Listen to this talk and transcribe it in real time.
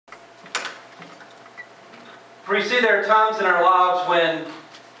We see there are times in our lives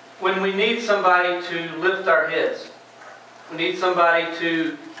when we need somebody to lift our heads. We need somebody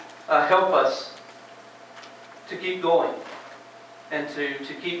to help us to keep going and to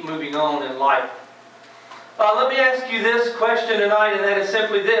keep moving on in life. Let me ask you this question tonight, and that is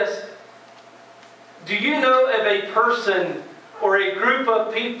simply this. Do you know of a person or a group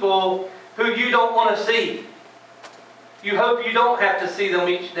of people who you don't want to see? You hope you don't have to see them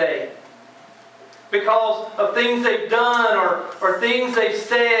each day because of things they've done or things they've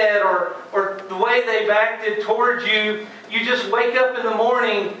said or the way they've acted towards you. You just wake up in the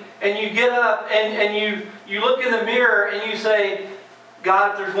morning and you get up and you look in the mirror and you say,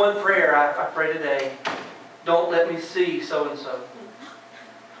 God, if there's one prayer I pray today, don't let me see so-and-so.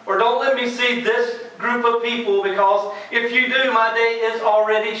 Or don't let me see this group of people, because if you do, my day is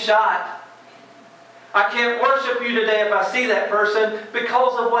already shot. I can't worship you today if I see that person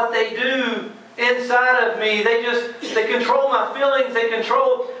because of what they do inside of me. They control my feelings. They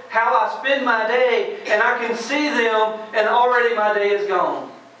control how I spend my day. And I can see them and already my day is gone.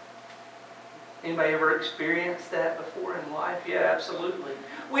 Anybody ever experienced that before in life? Yeah, absolutely.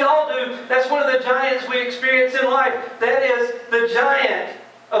 We all do. That's one of the giants we experience in life. That is the giant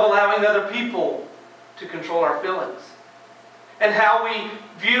of allowing other people to control our feelings and how we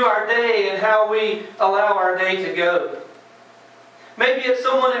view our day and how we allow our day to go. Maybe it's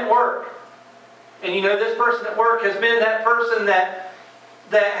someone at work, and you know this person at work has been that person that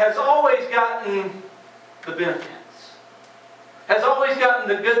has always gotten the benefits, has always gotten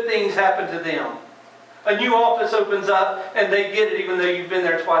the good things happen to them. A new office opens up and they get it even though you've been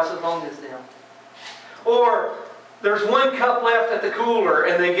there twice as long as them. Or there's one cup left at the cooler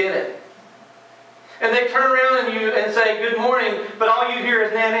and they get it. And they turn around and say, good morning, but all you hear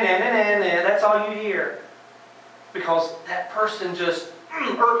is na-na-na-na-na-na. That's all you hear. Because that person just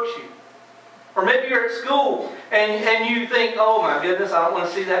irks you. Or maybe you're at school and you think, oh my goodness, I don't want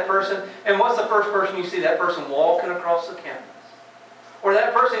to see that person. And what's the first person you see? That person walking across the campus. Or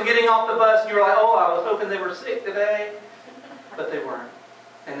that person getting off the bus and you're like, oh, I was hoping they were sick today. But they weren't.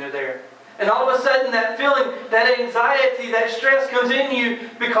 And they're there. And all of a sudden that feeling, that anxiety, that stress comes in you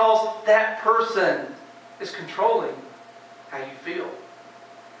because that person is controlling how you feel.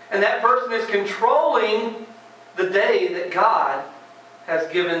 And that person is controlling the day that God has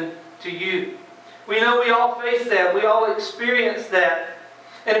given to you. We know we all face that. We all experience that.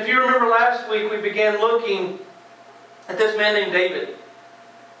 And if you remember last week, we began looking at this man named David.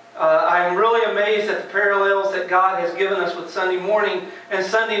 I'm really amazed at the parallels that God has given us with Sunday morning and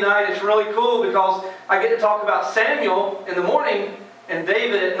Sunday night. It's really cool because I get to talk about Samuel in the morning and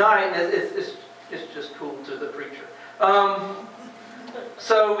David at night. And it's just cool to the preacher.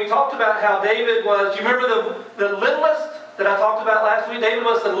 So we talked about how David was, you remember the littlest that I talked about last week? David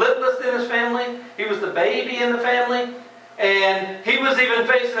was the littlest in his family. He was the baby in the family. And he was even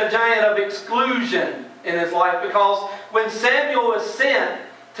facing a giant of exclusion in his life because when Samuel was sent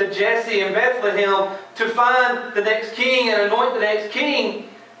to Jesse in Bethlehem to find the next king and anoint the next king,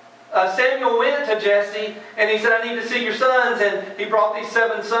 Samuel went to Jesse and he said, I need to see your sons. And he brought these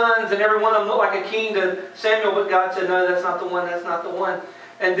 7 sons and every one of them looked like a king to Samuel, but God said, no, that's not the one, that's not the one.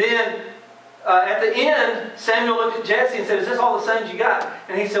 And then at the end, Samuel looked at Jesse and said, is this all the sons you got?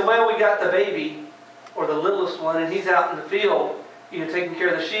 And he said, well, we got the baby, or the littlest one, and he's out in the field, taking care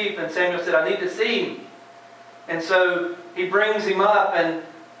of the sheep. And Samuel said, I need to see him. And so he brings him up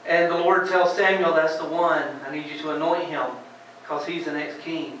and the Lord tells Samuel, that's the one. I need you to anoint him because he's the next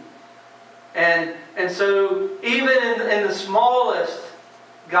king. And so even in the smallest,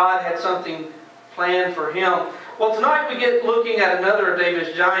 God had something planned for him. Well, tonight we get looking at another of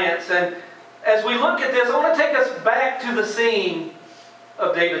David's giants. And as we look at this, I want to take us back to the scene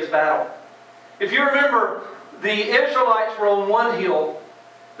of David's battle. If you remember, the Israelites were on one hill,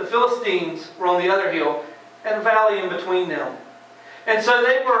 the Philistines were on the other hill, and a valley in between them. And so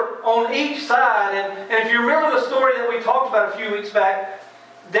they were on each side. And if you remember the story that we talked about a few weeks back,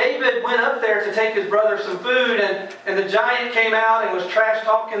 David went up there to take his brother some food, and the giant came out and was trash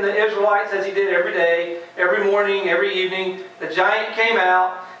talking the Israelites as he did every day, every morning, every evening. The giant came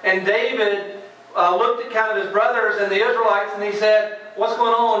out, and David looked at kind of his brothers and the Israelites, and he said, what's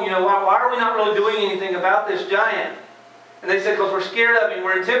going on? Why are we not really doing anything about this giant? And they said, because we're scared of him,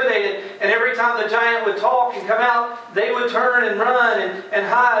 we're intimidated. And every time the giant would talk and come out, they would turn and run and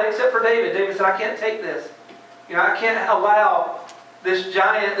hide, except for David. David said, I can't take this. I can't allow this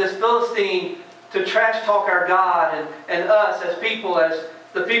giant, this Philistine, to trash talk our God and us as people, as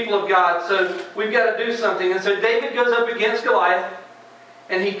the people of God. So we've got to do something. And so David goes up against Goliath,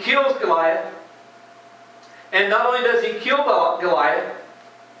 and he kills Goliath. And not only does he kill Goliath,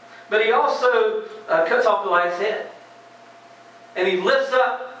 But he also cuts off Goliath's head. And he lifts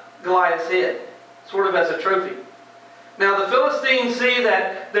up Goliath's head, sort of as a trophy. Now the Philistines see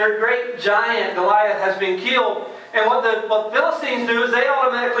that their great giant Goliath has been killed. And what the Philistines do is they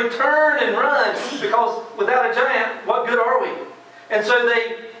automatically turn and run, because without a giant, what good are we? And so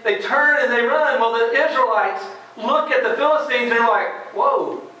they turn and they run. Well, the Israelites look at the Philistines and they're like,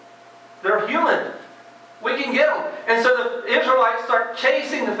 whoa, they're human. We can get them. And so the Israelites start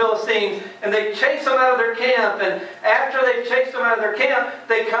chasing the Philistines, and they chase them out of their camp. And after they've chased them out of their camp,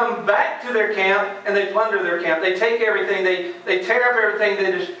 they come back to their camp and they plunder their camp. They take everything, they tear up everything,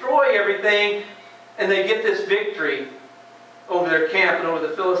 they destroy everything, and they get this victory over their camp and over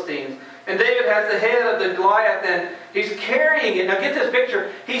the Philistines. And David has the head of the Goliath, and he's carrying it. Now get this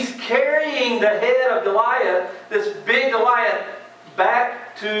picture. He's carrying the head of Goliath, this big Goliath,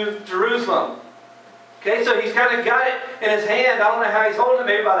 back to Jerusalem. Okay, so he's kind of got it in his hand. I don't know how he's holding it.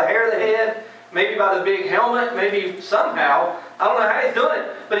 Maybe by the hair of the head. Maybe by the big helmet. Maybe somehow. I don't know how he's doing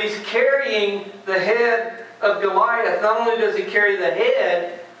it. But he's carrying the head of Goliath. Not only does he carry the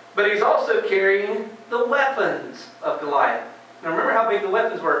head, but he's also carrying the weapons of Goliath. Now remember how big the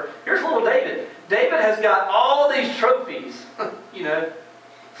weapons were. Here's little David. David has got all these trophies. You know,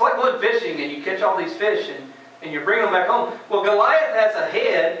 it's like going fishing and you catch all these fish and you bring them back home. Well, Goliath has a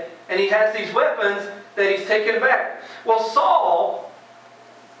head and he has these weapons that he's taken back. Well, Saul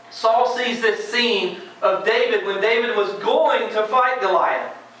sees this scene of David when David was going to fight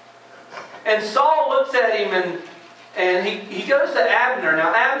Goliath. And Saul looks at him and he goes to Abner.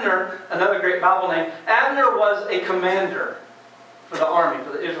 Now Abner, another great Bible name, Abner was a commander for the army,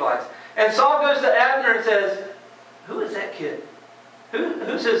 for the Israelites. And Saul goes to Abner and says, who is that kid?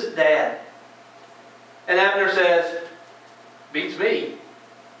 Who's his dad? And Abner says, beats me.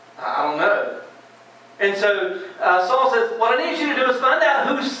 I don't know. And so Saul says, what I need you to do is find out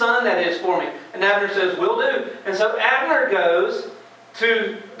whose son that is for me. And Abner says, will do. And so Abner goes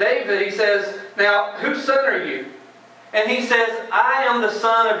to David. He says, now, whose son are you? And he says, I am the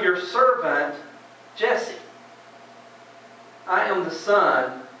son of your servant, Jesse. I am the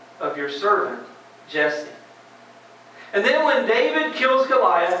son of your servant, Jesse. And then when David kills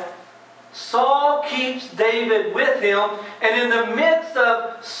Goliath, Saul keeps David with him, and in the midst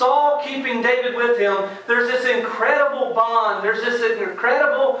of Saul keeping David with him, there's this incredible bond, there's this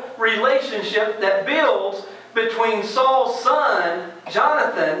incredible relationship that builds between Saul's son,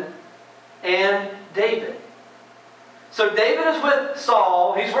 Jonathan, and David. So David is with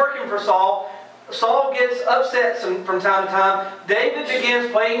Saul, he's working for Saul. Saul gets upset from time to time. David begins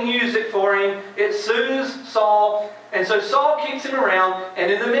playing music for him. It soothes Saul. And so Saul keeps him around.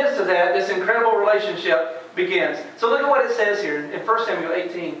 And in the midst of that, this incredible relationship begins. So look at what it says here in 1 Samuel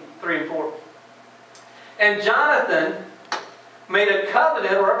 18, 3 and 4. And Jonathan made a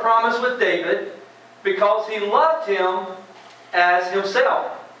covenant or a promise with David because he loved him as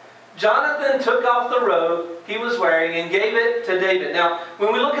himself. Jonathan took off the robe he was wearing and gave it to David. Now,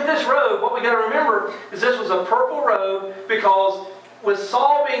 when we look at this robe, what we got to remember is this was a purple robe because with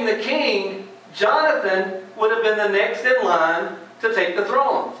Saul being the king, Jonathan would have been the next in line to take the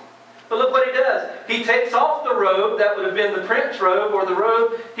throne. But look what he does. He takes off the robe that would have been the prince robe or the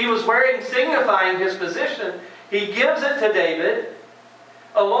robe he was wearing signifying his position. He gives it to David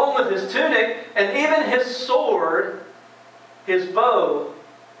along with his tunic and even his sword, his bow,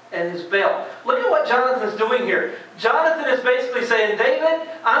 and his belt. Look at what Jonathan's doing here. Jonathan is basically saying, David,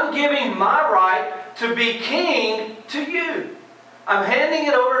 I'm giving my right to be king to you. I'm handing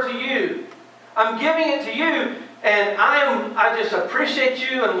it over to you. I'm giving it to you, and I just appreciate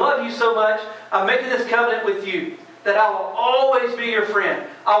you and love you so much. I'm making this covenant with you that I will always be your friend.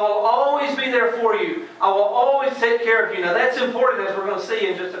 I will always be there for you. I will always take care of you. Now that's important, as we're going to see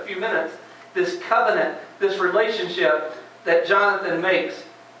in just a few minutes. This covenant, this relationship that Jonathan makes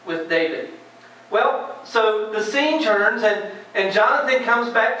with David. Well, so the scene turns and Jonathan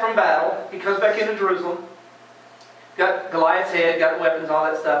comes back from battle. He comes back into Jerusalem. Got Goliath's head, got weapons, all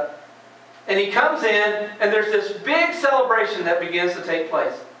that stuff. And he comes in and there's this big celebration that begins to take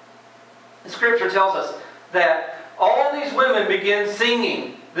place. The scripture tells us that all these women begin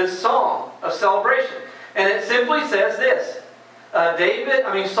singing this song of celebration. And it simply says this.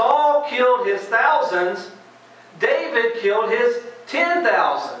 Saul killed his thousands. David killed his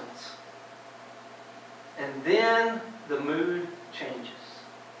 10,000s. And then the mood changes.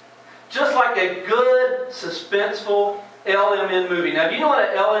 Just like a good, suspenseful LMN movie. Now, do you know what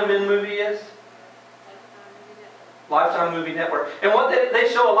an LMN movie is? Lifetime Movie Network. And what they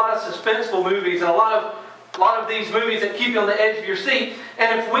show a lot of suspenseful movies and a lot of A lot of these movies that keep you on the edge of your seat.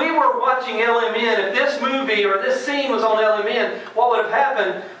 And if we were watching LMN, if this movie or this scene was on LMN, what would have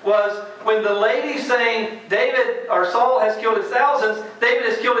happened was when the lady saying David or Saul has killed his thousands, David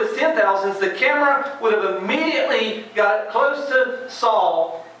has killed his 10,000s, the camera would have immediately got close to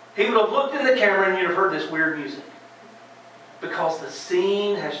Saul. He would have looked in the camera and you'd have heard this weird music. Because the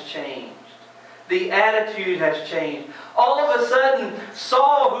scene has changed. The attitude has changed. All of a sudden,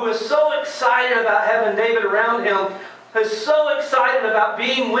 Saul, who is so excited about having David around him, is so excited about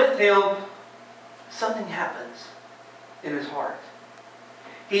being with him, something happens in his heart.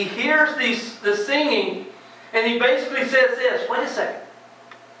 He hears the singing, and he basically says this, wait a second.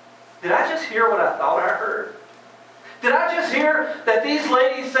 Did I just hear what I thought I heard? Did I just hear that these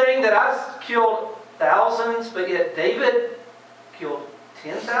ladies saying that I killed thousands, but yet David killed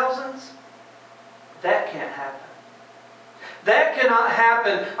 10,000s? That can't happen. That cannot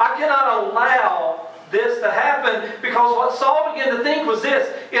happen. I cannot allow this to happen, because what Saul began to think was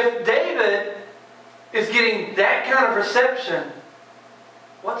this: if David is getting that kind of reception,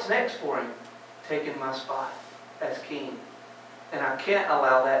 what's next for him? Taking my spot as king. And I can't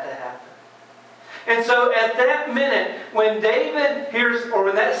allow that to happen. And so at that minute, when David hears, or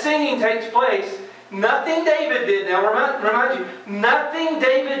when that singing takes place, nothing David did, now remind you, nothing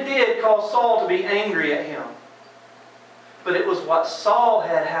David did caused Saul to be angry at him. But it was what Saul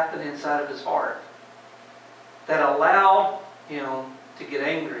had happened inside of his heart that allowed him to get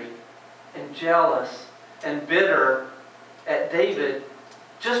angry and jealous and bitter at David,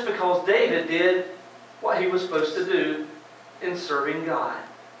 just because David did what he was supposed to do in serving God.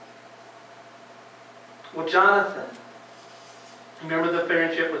 Well, Jonathan, remember the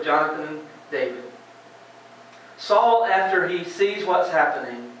friendship with Jonathan and David. Saul, after he sees what's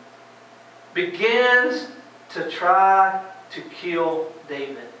happening, begins to try to kill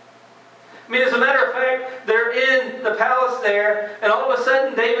David. I mean, as a matter of fact, they're in the palace there, and all of a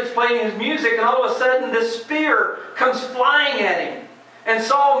sudden David's playing his music, and all of a sudden this spear comes flying at him. And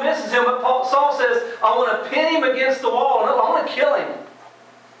Saul misses him, but Saul says, I want to pin him against the wall, and I want to kill him.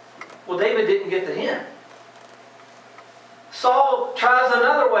 Well, David didn't get the hint. Saul tries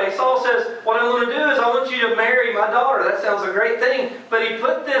another way. Saul says, what I want to do is I want you to marry my daughter. That sounds a great thing. But he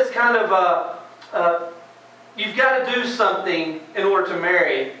put this kind of, you've got to do something in order to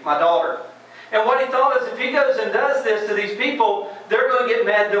marry my daughter. And what he thought is, if he goes and does this to these people, they're going to get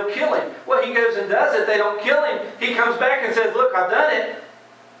mad, they'll kill him. Well, he goes and does it, they don't kill him. He comes back and says, look, I've done it.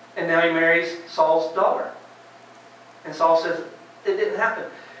 And now he marries Saul's daughter. And Saul says, it didn't happen.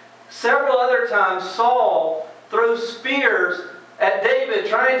 Several other times, Saul throws spears at David,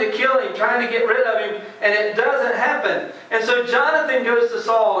 trying to kill him, trying to get rid of him, and it doesn't happen. And so Jonathan goes to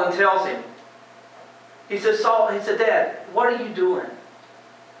Saul and tells him. He says, Saul, he said, Dad, what are you doing?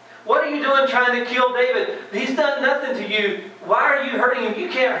 What are you doing trying to kill David? He's done nothing to you. Why are you hurting him? You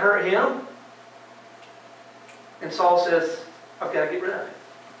can't hurt him. And Saul says, I've got to get rid of him.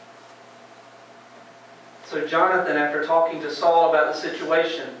 So Jonathan, after talking to Saul about the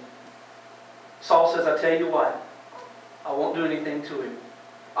situation, Saul says, I tell you what, I won't do anything to him.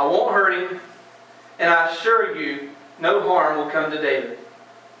 I won't hurt him, and I assure you, no harm will come to David.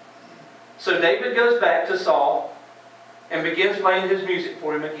 So David goes back to Saul and begins playing his music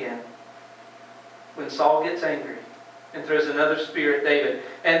for him again. When Saul gets angry and throws another spear at David,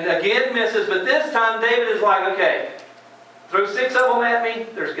 and again misses, but this time David is like, okay, throw 6 of them at me,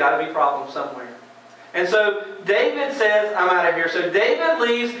 there's got to be problems somewhere. And so David says, I'm out of here. So David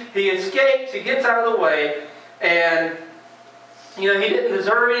leaves, he escapes, he gets out of the way, and he didn't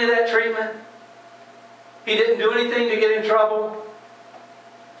deserve any of that treatment. He didn't do anything to get in trouble.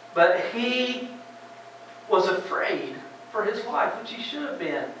 But he was afraid for his life, which he should have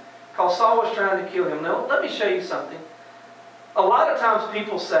been, because Saul was trying to kill him. Now, let me show you something. A lot of times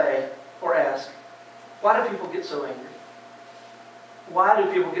people say or ask, why do people get so angry? Why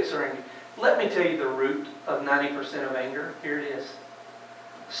do people get so angry? Let me tell you the root of 90% of anger. Here it is.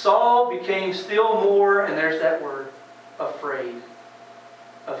 Saul became still more, and there's that word, afraid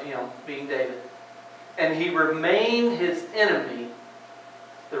of him, being David. And he remained his enemy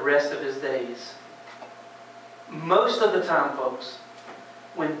the rest of his days. Most of the time, folks,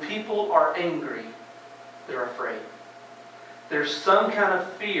 when people are angry, they're afraid. There's some kind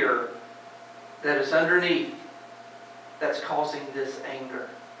of fear that is underneath that's causing this anger.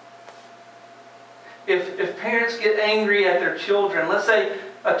 If parents get angry at their children, let's say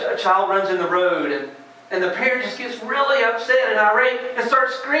a child runs in the road and the parent just gets really upset and irate and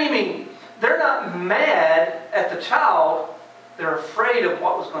starts screaming, they're not mad at the child, they're afraid of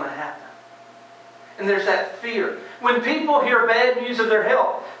what was going to happen. And there's that fear. When people hear bad news of their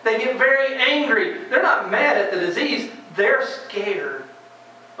health, they get very angry. They're not mad at the disease. They're scared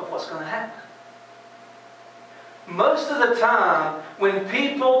of what's going to happen. Most of the time, when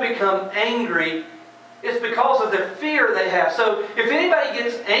people become angry, it's because of the fear they have. So if anybody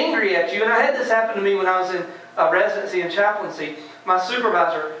gets angry at you, and I had this happen to me when I was in residency and chaplaincy, my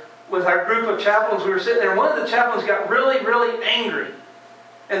supervisor, with our group of chaplains, we were sitting there, and one of the chaplains got really, really angry.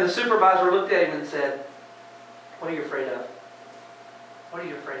 And the supervisor looked at him and said, "What are you afraid of? What are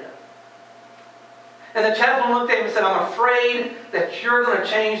you afraid of?" And the chaplain looked at him and said, "I'm afraid that you're going to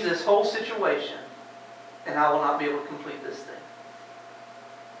change this whole situation, and I will not be able to complete this thing."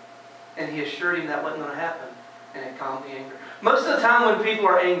 And he assured him that wasn't going to happen, and it calmed the anger. Most of the time when people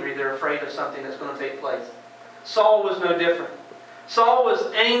are angry, they're afraid of something that's going to take place. Saul was no different. Saul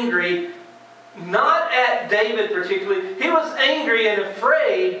was angry, not at David particularly. He was angry and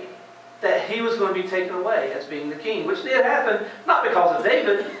afraid that he was going to be taken away as being the king, which did happen, not because of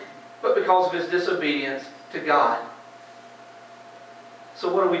David, but because of his disobedience to God.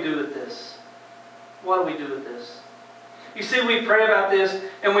 So what do we do with this? What do we do with this? You see, we pray about this,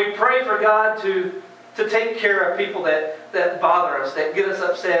 and we pray for God to take care of people that bother us, that get us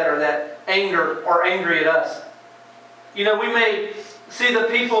upset, or that angry at us. You know, we may see the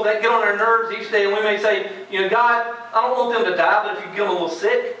people that get on our nerves each day, and we may say, you know, God, I don't want them to die, but if you get them a little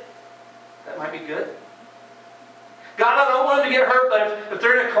sick, that might be good. God, I don't want them to get hurt, but if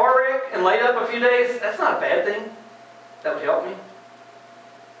they're in a car wreck and laid up a few days, that's not a bad thing. That would help me.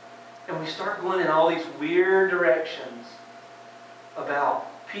 And we start going in all these weird directions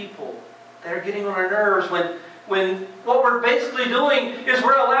about people that are getting on our nerves when what we're basically doing is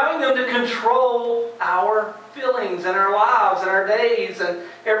we're allowing them to control our feelings and our lives and our days and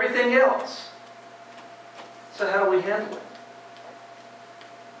everything else. So how do we handle it?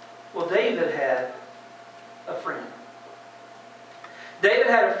 Well, David had a friend. David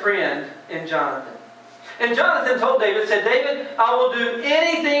had a friend in Jonathan. And Jonathan told David, said, "David, I will do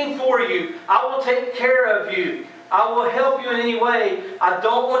anything for you. I will take care of you. I will help you in any way. I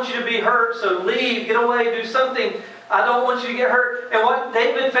don't want you to be hurt, so leave, get away, do something. I don't want you to get hurt." And what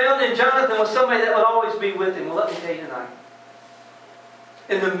David found in Jonathan was somebody that would always be with him. Well, let me tell you tonight.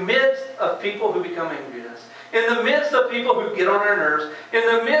 In the midst of people who become angry at us, in the midst of people who get on our nerves, in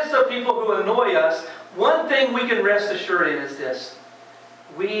the midst of people who annoy us, one thing we can rest assured in is this.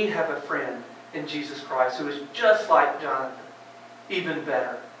 We have a friend in Jesus Christ who is just like Jonathan, even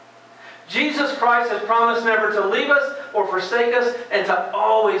better. Jesus Christ has promised never to leave us or forsake us, and to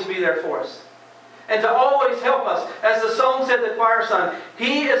always be there for us. And to always help us. As the song said, the choir sung,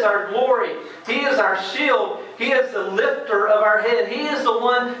 He is our glory. He is our shield. He is the lifter of our head. He is the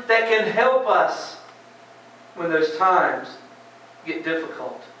one that can help us when those times get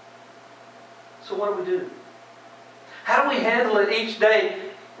difficult. So what do? How do we handle it each day?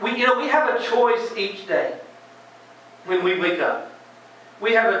 We have a choice each day when we wake up.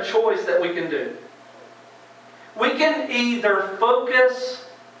 We have a choice that we can do. We can either focus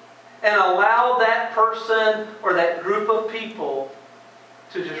and allow that person or that group of people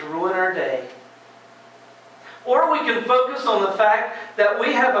to just ruin our day. Or we can focus on the fact that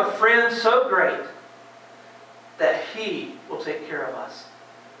we have a friend so great that He will take care of us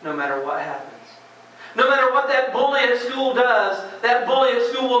no matter what happens. No matter what that bully at school does, that bully at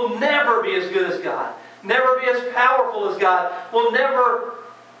school will never be as good as God. Never be as powerful as God. Will never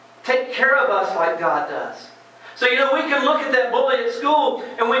take care of us like God does. So, we can look at that bully at school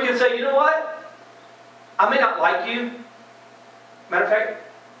and we can say, you know what? I may not like you. Matter of fact,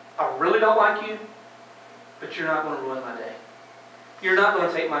 I really don't like you. But you're not going to ruin my day. You're not going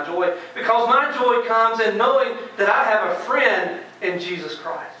to take my joy. Because my joy comes in knowing that I have a friend in Jesus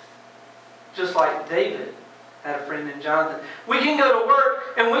Christ. Just like David had a friend in Jonathan. We can go to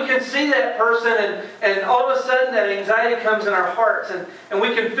work and we can see that person and all of a sudden that anxiety comes in our hearts and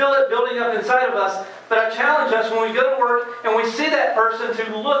we can feel it building up inside of us. But I challenge us when we go to work and we see that person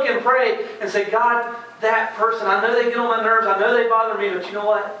to look and pray and say, God, that person, I know they get on my nerves, I know they bother me, but you know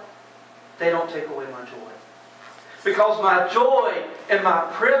what? They don't take away my joy. Because my joy and my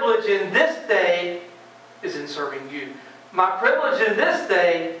privilege in this day is in serving you. My privilege in this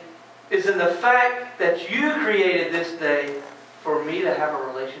day is in the fact that you created this day for me to have a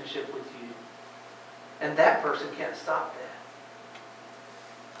relationship with you. And that person can't stop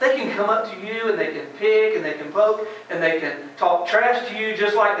that. They can come up to you and they can pick and they can poke and they can talk trash to you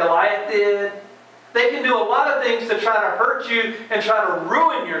just like Goliath did. They can do a lot of things to try to hurt you and try to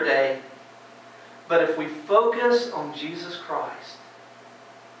ruin your day. But if we focus on Jesus Christ,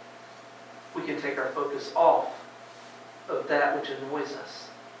 we can take our focus off of that which annoys us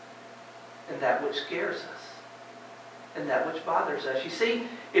and that which scares us, and that which bothers us. You see,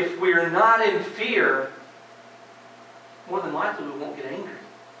 if we're not in fear, more than likely we won't get angry,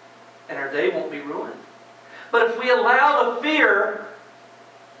 and our day won't be ruined. But if we allow the fear,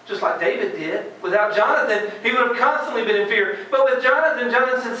 just like David did, without Jonathan, he would have constantly been in fear. But with Jonathan,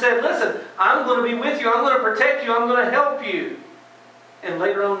 Jonathan said, listen, I'm going to be with you. I'm going to protect you. I'm going to help you. And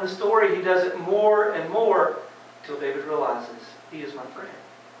later on in the story, he does it more and more until David realizes he is my friend.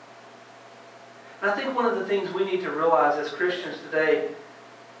 And I think one of the things we need to realize as Christians today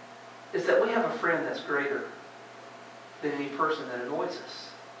is that we have a friend that's greater than any person that annoys us.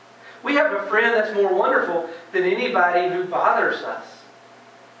 We have a friend that's more wonderful than anybody who bothers us.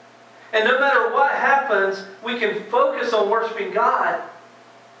 And no matter what happens, we can focus on worshiping God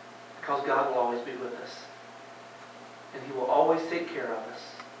because God will always be with us. And He will always take care of us.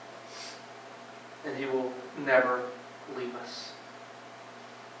 And He will never leave us.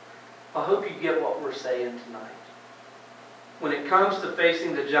 I hope you get what we're saying tonight. When it comes to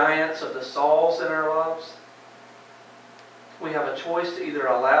facing the giants of the Sauls in our lives, we have a choice to either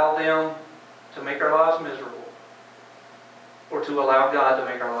allow them to make our lives miserable or to allow God to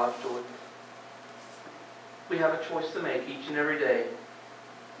make our lives joyful. We have a choice to make each and every day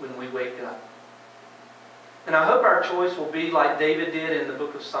when we wake up. And I hope our choice will be like David did in the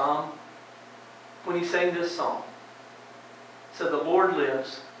book of Psalm when he sang this song. It said, "The Lord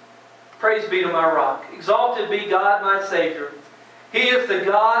lives. Praise be to my rock. Exalted be God my Savior. He is the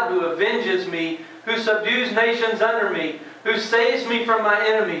God who avenges me, who subdues nations under me, who saves me from my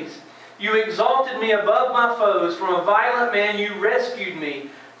enemies. You exalted me above my foes. From a violent man you rescued me.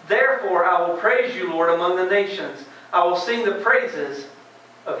 Therefore I will praise you, Lord, among the nations. I will sing the praises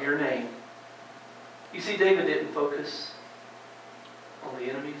of your name." You see, David didn't focus on the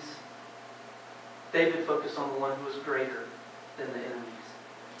enemies. David focused on the one who was greater than the enemies.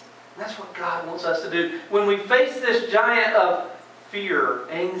 And that's what God wants us to do. When we face this giant of fear,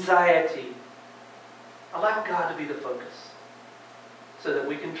 anxiety, allow God to be the focus so that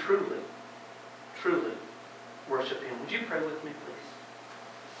we can truly, truly worship Him. Would you pray with me, please?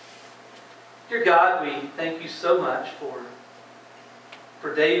 Dear God, we thank you so much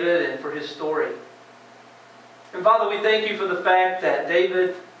for David and for his story. And Father, we thank you for the fact that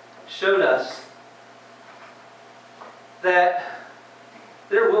David showed us that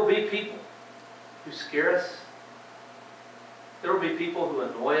there will be people who scare us. There will be people who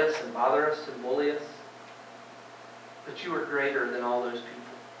annoy us and bother us and bully us. But you are greater than all those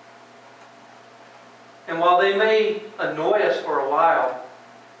people. And while they may annoy us for a while,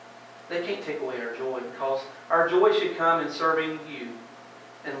 they can't take away our joy, because our joy should come in serving you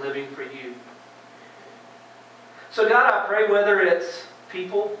and living for you. So God, I pray, whether it's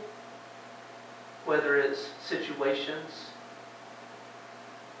people, whether it's situations,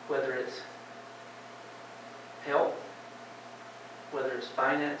 whether it's health, whether it's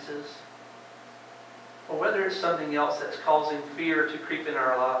finances, or whether it's something else that's causing fear to creep in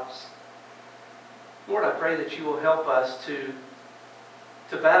our lives, Lord, I pray that you will help us to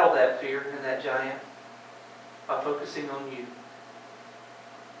battle that fear and that giant by focusing on you.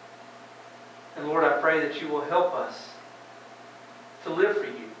 And Lord, I pray that you will help us to live for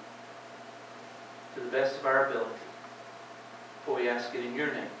you to the best of our ability. For we ask it in your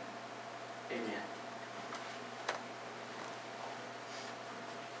name. Amen.